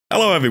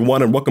Hello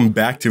everyone and welcome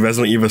back to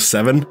Resident Evil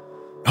 7.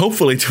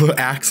 Hopefully to an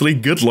actually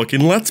good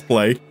looking Let's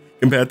Play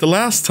compared to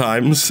last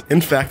times.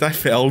 In fact, I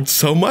failed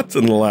so much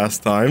in the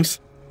last times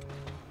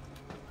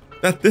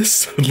that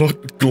this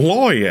looked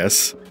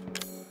glorious.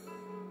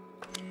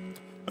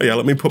 Oh yeah,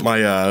 let me put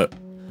my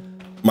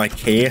my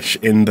cash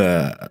in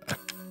the,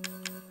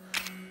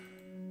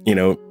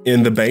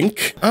 in the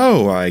bank.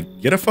 Oh, I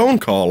get a phone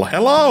call.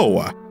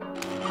 Hello.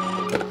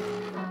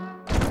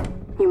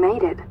 You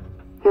made it.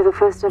 You're the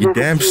first I've You're ever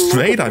damn seen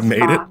straight I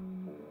made it.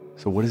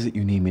 So what is it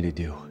you need me to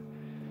do?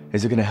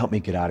 Is it gonna help me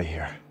get out of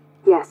here?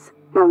 Yes.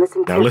 Now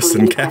listen carefully. Now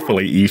listen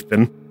carefully,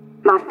 Ethan.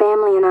 My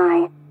family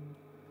and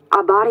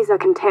our bodies are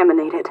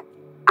contaminated.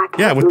 I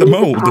can't with the leave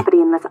mold. the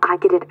property unless I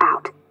get it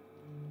out.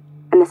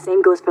 And the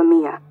same goes for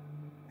Mia.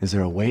 Is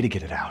there a way to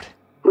get it out?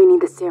 We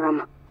need the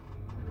serum.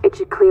 It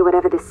should clear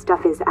whatever this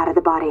stuff is out of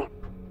the body.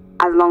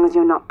 As long as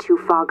you're not too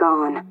far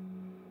gone.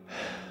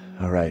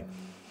 Alright,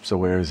 so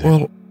where is it?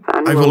 Well,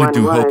 I really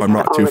do hope I'm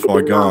not too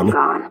far gone.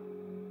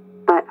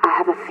 But I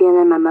have a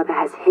feeling my mother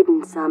has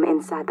hidden some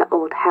inside the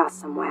old house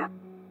somewhere.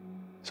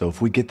 So if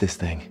we get this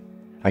thing,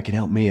 I can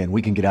help Mia and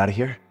we can get out of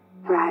here?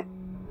 Right.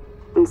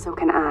 And so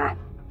can I.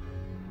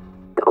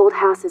 The old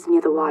house is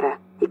near the water.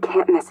 You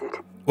can't miss it.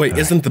 Wait,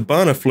 isn't the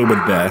burner fluid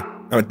there?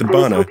 The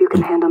burner, hope you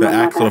can handle the my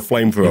actual mother.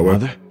 flamethrower. Your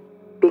mother?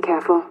 Be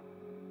careful.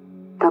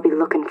 They'll be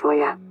looking for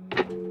you.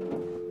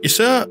 You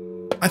sure?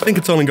 I think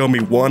it's only gonna be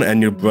one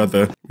and your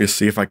brother. Let me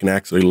see if I can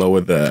actually lower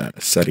the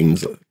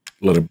settings a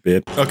little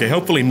bit. Okay,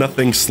 hopefully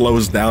nothing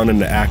slows down in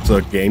the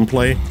actual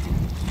gameplay.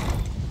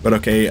 But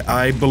okay,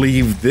 I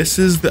believe this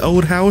is the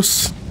old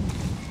house,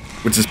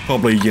 which is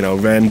probably,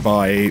 ran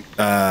by,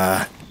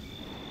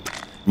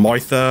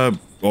 Martha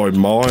or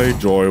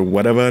Marge or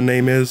whatever her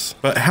name is.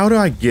 But how do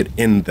I get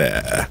in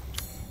there?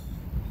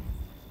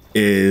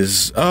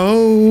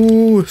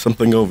 Oh,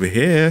 something over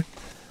here.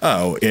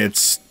 Oh,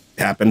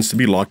 happens to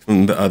be locked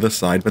on the other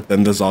side, but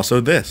then there's also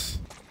this.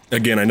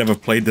 Again, I never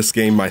played this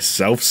game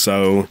myself,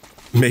 so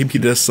maybe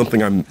there's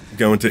something I'm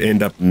going to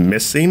end up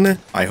missing.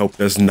 I hope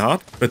there's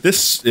not, but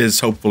this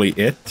is hopefully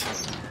it.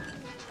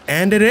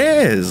 And it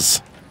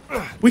is!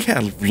 We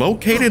have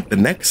located the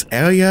next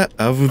area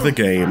of the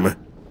game.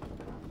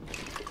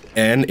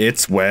 And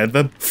it's where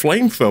the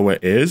flamethrower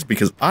is,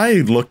 because I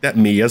looked at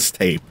Mia's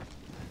tape.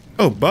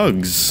 Oh,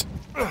 bugs.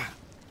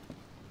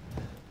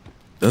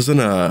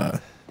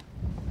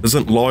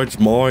 Doesn't Large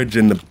Marge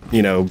in the,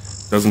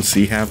 doesn't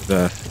she have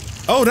the...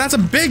 Oh, that's a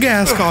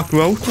big-ass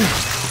cockroach!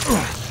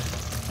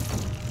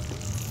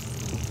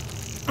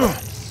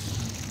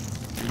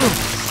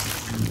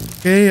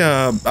 Okay,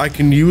 I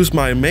can use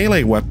my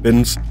melee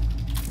weapons.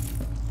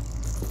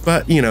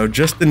 But,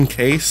 just in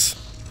case...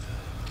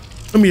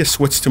 Let me just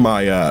switch to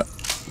my,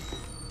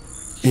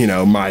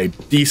 my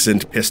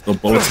decent pistol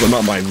bullets, but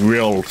not my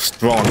real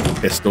strong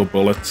pistol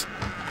bullets.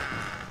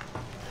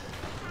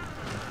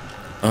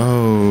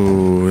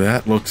 Oh,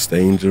 that looks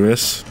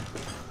dangerous.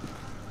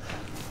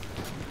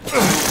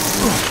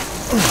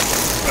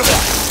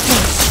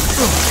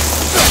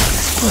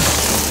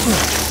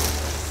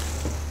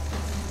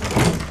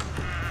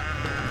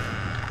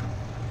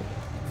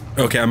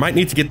 Okay, I might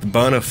need to get the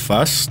burner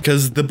first,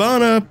 because the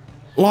burner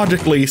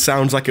logically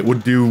sounds like it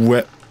would do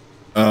what...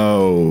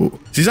 Oh.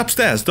 She's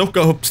upstairs. Don't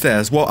go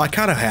upstairs. Well, I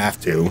kind of have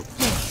to.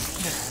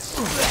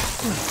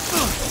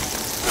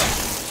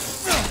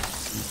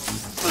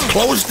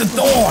 Close the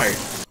door!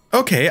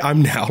 Okay,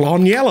 I'm now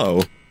on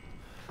yellow.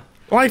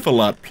 Life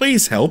alert,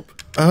 please help.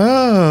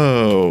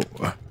 Oh.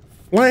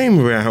 Flame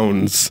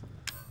rounds.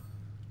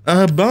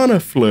 Burner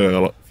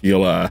fuel.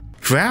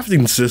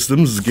 Crafting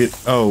systems get...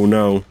 Oh,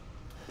 no.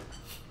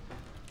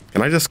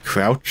 Can I just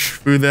crouch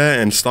through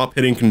there and stop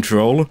hitting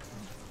control?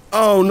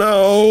 Oh,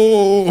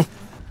 no!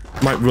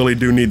 Might really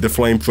do need the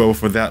flamethrower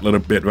for that little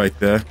bit right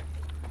there.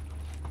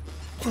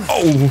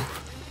 Oh!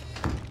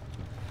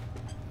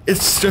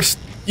 It's just...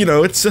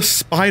 it's just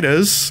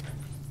spiders.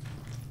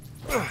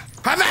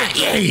 Have at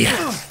ye!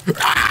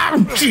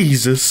 Oh,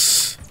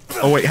 Jesus!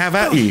 Oh, wait, have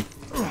at ye.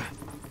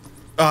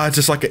 It's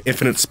just like an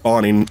infinite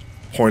spawning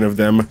point of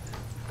them.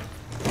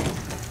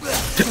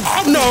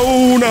 Oh,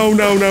 no, no,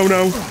 no, no,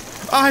 no.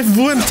 I've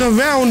went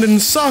around in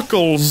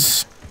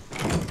circles.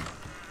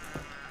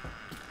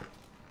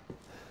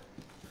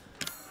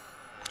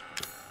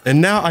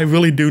 And now I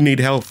really do need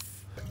health.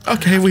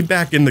 Okay, we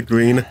back in the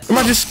green. Am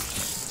I just...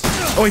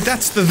 Oh wait,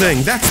 that's the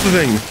thing. That's the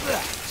thing.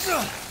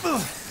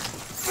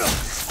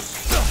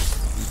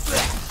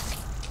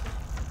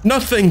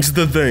 Nothing's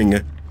the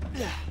thing.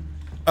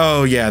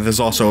 Oh yeah, there's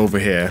also over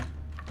here.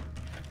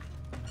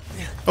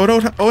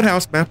 Oh, old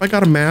house map. I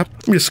got a map.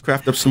 Let me just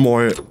craft up some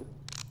more.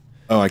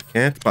 Oh, I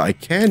can't, but I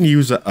can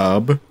use a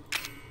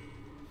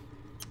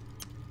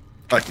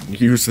I can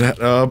use that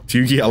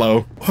to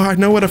yellow. Oh, I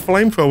know what a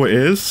flamethrower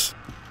is.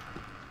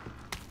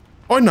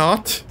 Or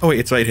not. Oh wait,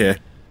 it's right here.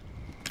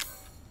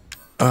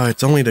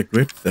 It's only the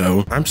grip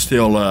though. I'm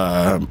still,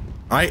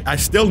 I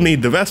still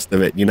need the rest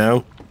of it,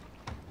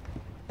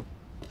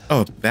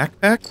 Oh,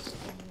 backpack?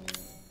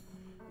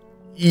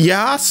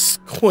 Yes,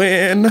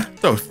 Quinn.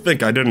 Don't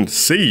think I didn't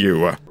see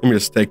you. Let me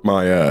just take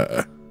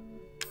my,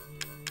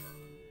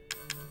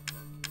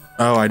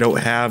 Oh, I don't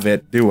have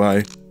it, do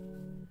I?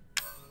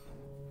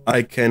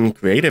 I can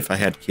create it if I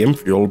had chem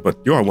fuel,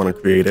 but do I want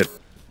to create it?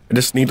 I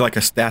just need like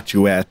a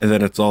statuette, and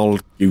then it's all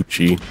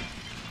Gucci.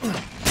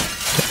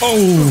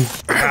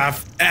 Oh,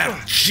 have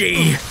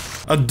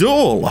FG. A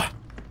duel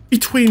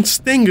between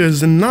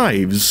stingers and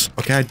knives.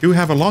 Okay, I do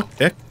have a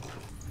lockpick.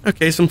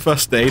 Okay, some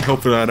first aid.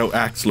 Hopefully I don't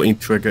accidentally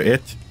trigger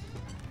it.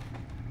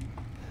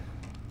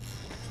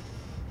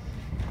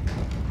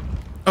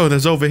 Oh,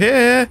 there's over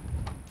here.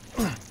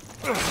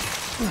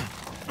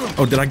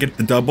 Oh, did I get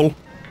the double?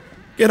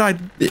 Did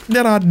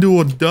I do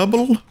a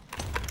double?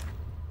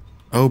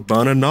 Oh,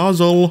 burner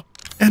nozzle.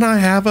 And I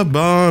have a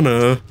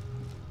burner.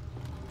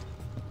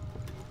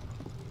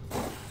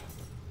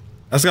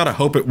 I just gotta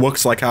hope it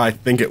works like how I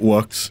think it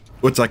works.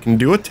 Which I can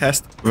do a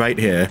test right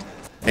here.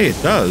 Hey,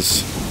 it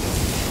does.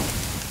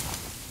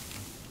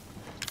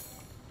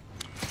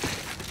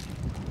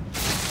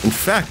 In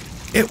fact,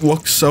 it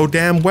works so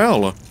damn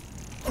well.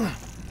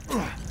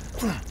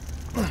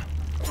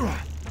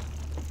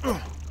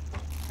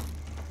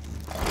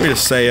 Let me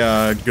just say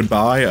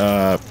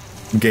goodbye,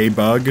 gay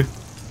bug.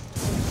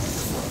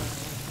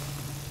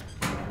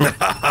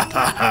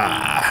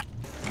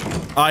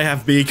 I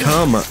have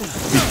became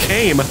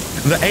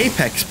the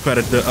apex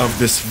predator of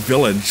this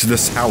village,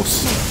 this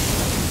house.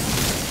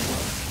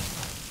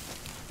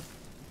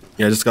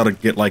 Yeah, I just gotta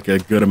get like a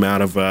good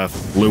amount of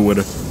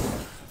fluid.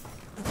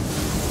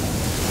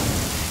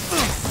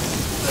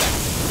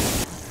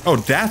 Oh,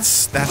 that's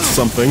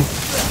something.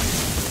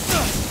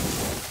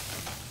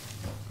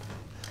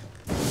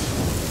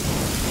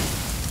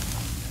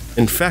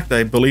 In fact,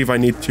 I believe I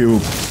need to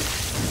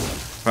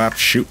perhaps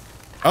shoot.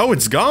 Oh,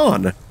 it's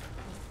gone.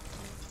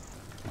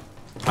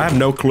 I have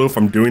no clue if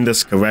I'm doing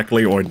this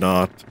correctly or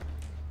not.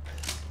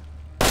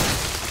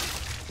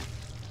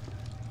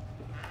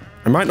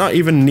 I might not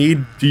even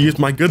need to use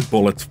my good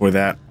bullets for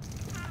that.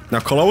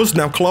 Now close,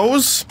 now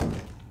close.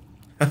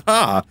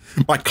 Haha,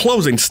 my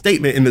closing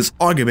statement in this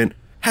argument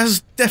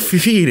has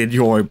defeated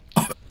your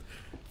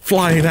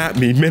flying at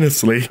me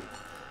menacingly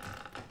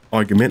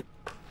argument.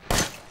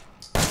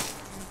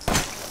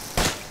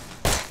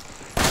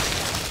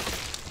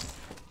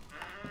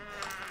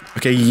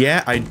 Okay,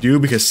 yeah, I do,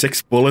 because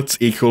 6 bullets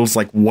equals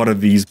like one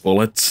of these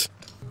bullets.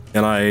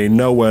 And I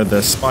know where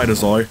the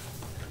spiders are.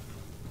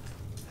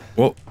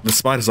 Well, the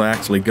spiders are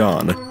actually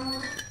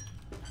gone.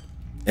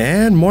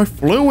 And more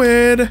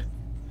fluid!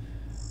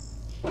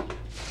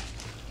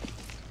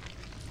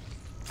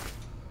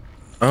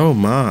 Oh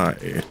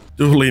my.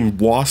 Dueling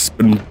wasp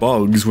and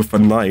bugs with a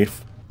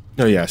knife.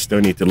 Oh yeah, I still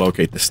need to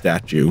locate the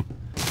statue.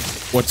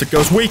 Once it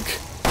goes weak!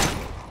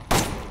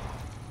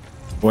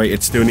 Wait,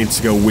 it still needs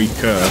to go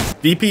weaker.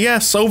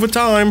 DPS over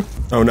time!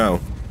 Oh no.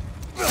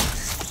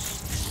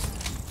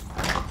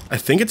 I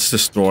think it's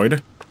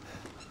destroyed.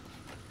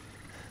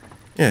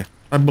 Yeah,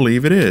 I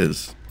believe it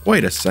is.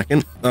 Wait a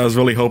second. I was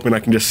really hoping I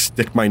can just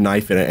stick my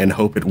knife in it and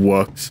hope it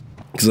works.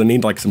 Because I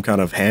need like some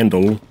kind of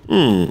handle.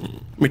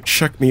 Let me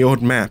check the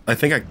old map. I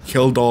think I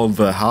killed all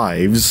the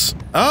hives.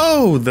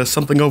 Oh, there's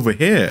something over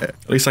here.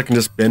 At least I can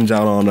just binge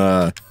out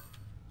on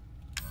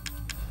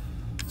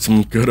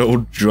some good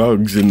old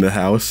drugs in the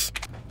house.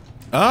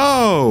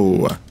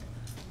 Oh,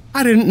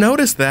 I didn't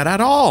notice that at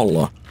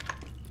all.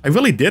 I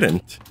really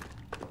didn't.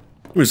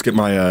 Let me just get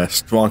my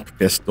strong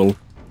pistol.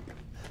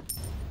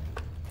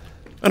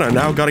 And I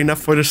now got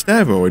enough for the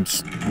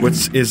steroids,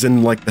 which is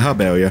in like the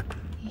hub area.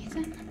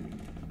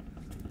 Ethan?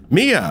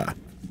 Mia!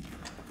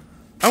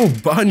 I will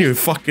burn your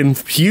fucking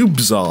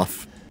pubes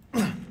off.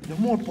 No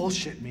more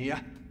bullshit,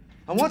 Mia.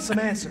 I want some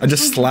answers. I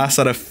just slashed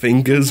out of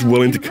fingers,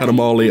 willing to cut them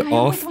all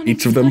off,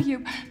 each of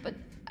them. But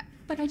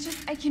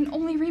I can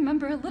only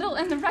remember a little,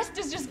 and the rest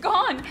is just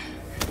gone.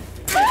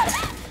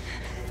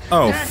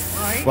 Oh, That's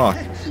fuck.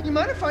 right. You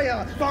mind if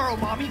I borrow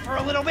mommy for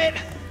a little bit?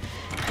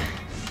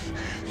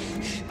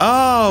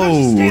 Oh! Don't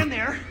just stand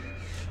there.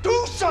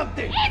 Do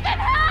something. Ethan,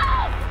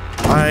 help!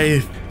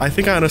 I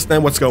think I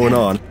understand what's going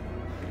on.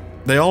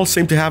 They all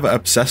seem to have an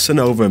obsession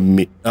over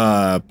me,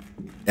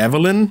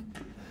 Evelyn.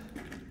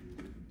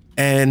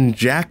 And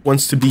Jack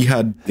wants to be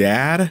her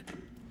dad.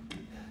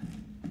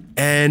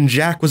 And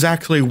Jack was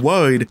actually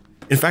worried.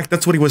 In fact,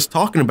 that's what he was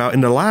talking about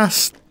in the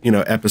last,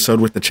 episode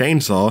with the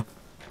chainsaw.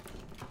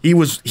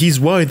 He's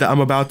worried that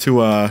I'm about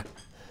to,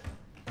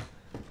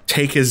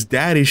 take his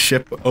daddy's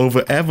ship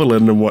over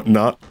Evelyn and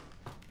whatnot.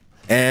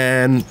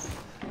 And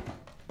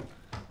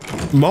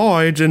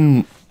Marge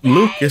and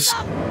Lucas.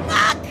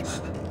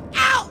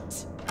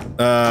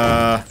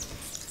 Oh,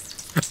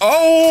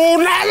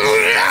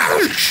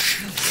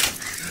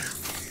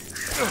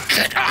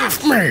 get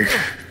off me!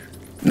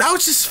 Now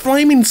it's just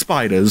flaming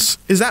spiders.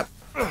 Is that?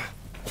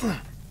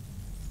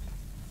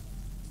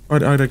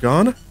 Are they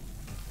gone?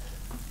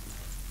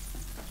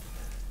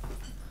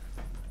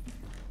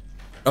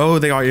 Oh,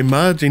 they are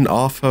emerging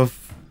off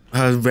of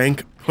her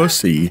rank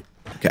pussy.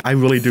 Okay, I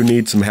really do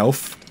need some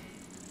health.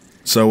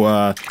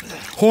 So,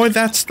 pour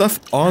that stuff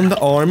on the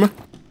arm.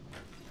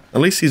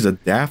 At least he's a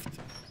daft...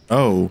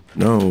 Oh,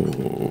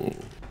 no.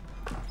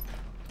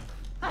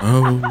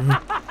 Oh, no.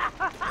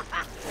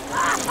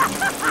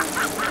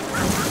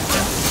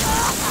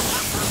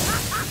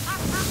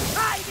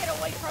 Try to get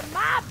away from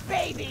my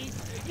babies,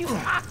 you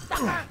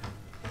cocksucker!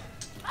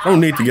 I don't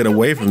need to get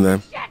away from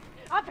them. Shit!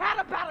 I've had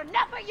about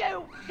enough of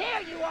you!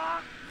 There you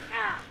are!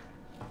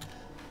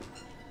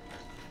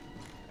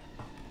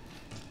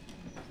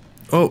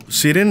 Oh,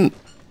 she didn't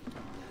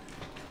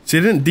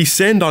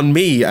descend on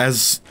me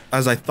as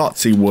I thought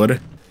she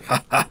would.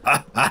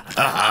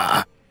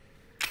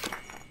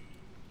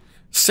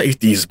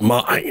 Safety's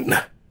mine.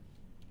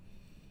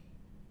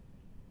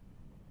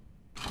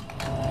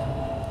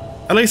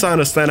 At least I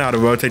understand how to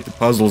rotate the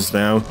puzzles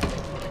now.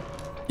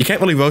 You can't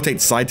really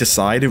rotate side to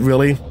side,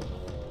 really.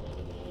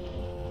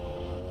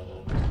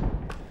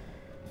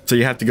 So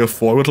you have to go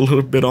forward a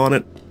little bit on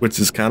it, which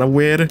is kind of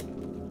weird.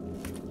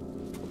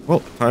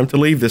 Well, time to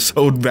leave this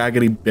old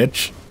raggedy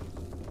bitch.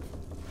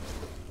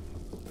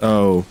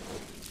 Oh.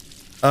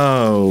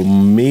 Oh,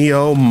 me,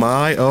 oh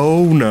my,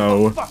 oh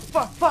no.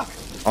 Fuck.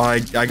 I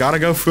gotta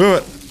go through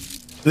it.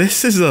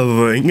 This is a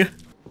thing.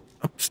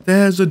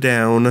 Upstairs or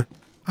down?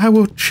 I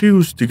will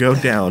choose to go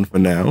down for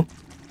now.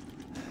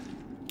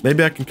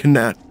 Maybe I can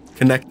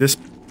connect this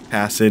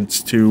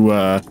passage to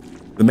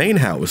the main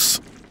house.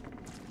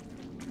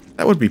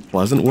 That would be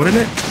pleasant, wouldn't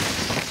it?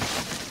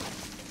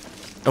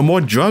 And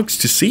more drugs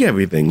to see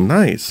everything.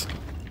 Nice.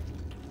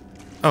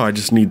 Oh, I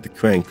just need the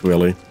crank,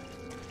 really.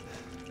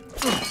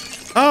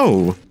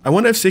 Oh, I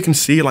wonder if she can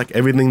see like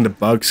everything the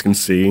bugs can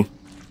see.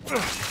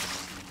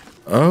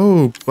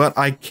 Oh, but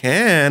I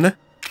can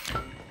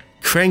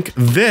crank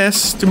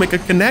this to make a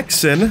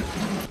connection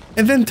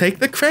and then take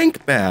the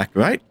crank back,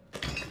 right?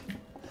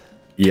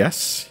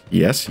 Yes.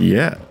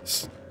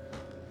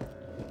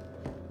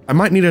 I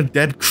might need a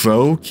dead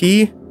crow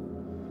key.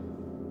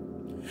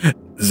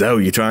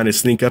 Zoe, you trying to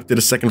sneak up to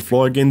the second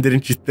floor again?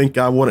 Didn't you think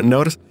I wouldn't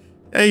notice?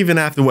 Even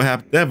after what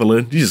happened to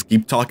Evelyn, you just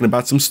keep talking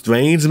about some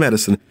strange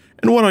medicine.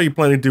 And what are you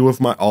planning to do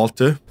with my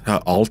altar?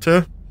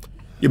 Altar?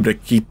 You better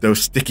keep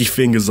those sticky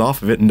fingers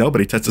off of it.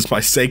 Nobody touches my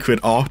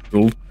sacred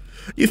altar.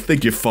 You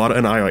think your father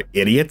and I are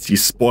idiots, you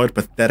spoiled,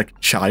 pathetic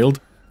child?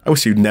 I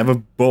wish you'd never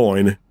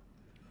born.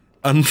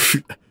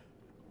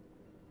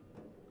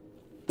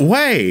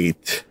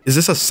 Wait! Is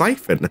this a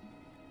siphon?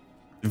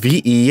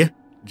 V-E-G-I-V...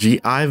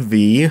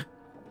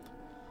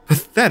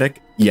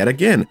 Pathetic yet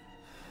again,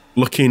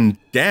 looking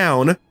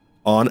down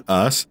on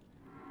us,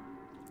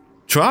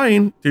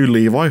 trying to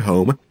leave our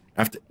home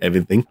after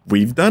everything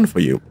we've done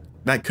for you.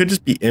 That could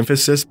just be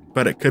emphasis,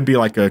 but it could be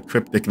like a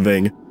cryptic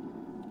thing.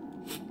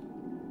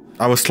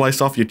 I will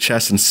slice off your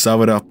chest and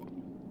sew it up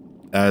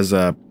as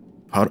a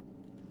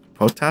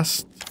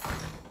protest.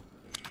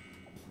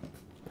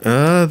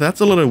 That's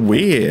a little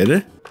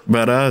weird.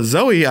 But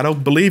Zoe, I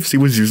don't believe she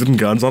was using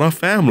guns on her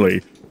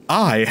family.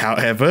 I,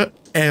 however,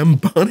 am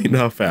burning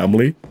her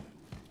family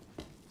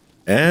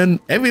and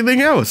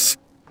everything else.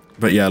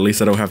 But yeah, at least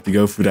I don't have to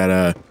go through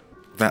that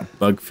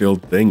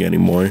bug-filled thing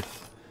anymore.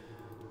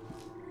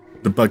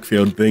 The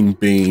bug-filled thing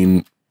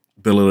being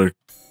the little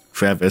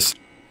crevice.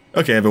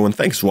 Okay, everyone,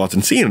 thanks for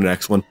watching. See you in the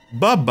next one.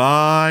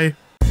 Bye-bye.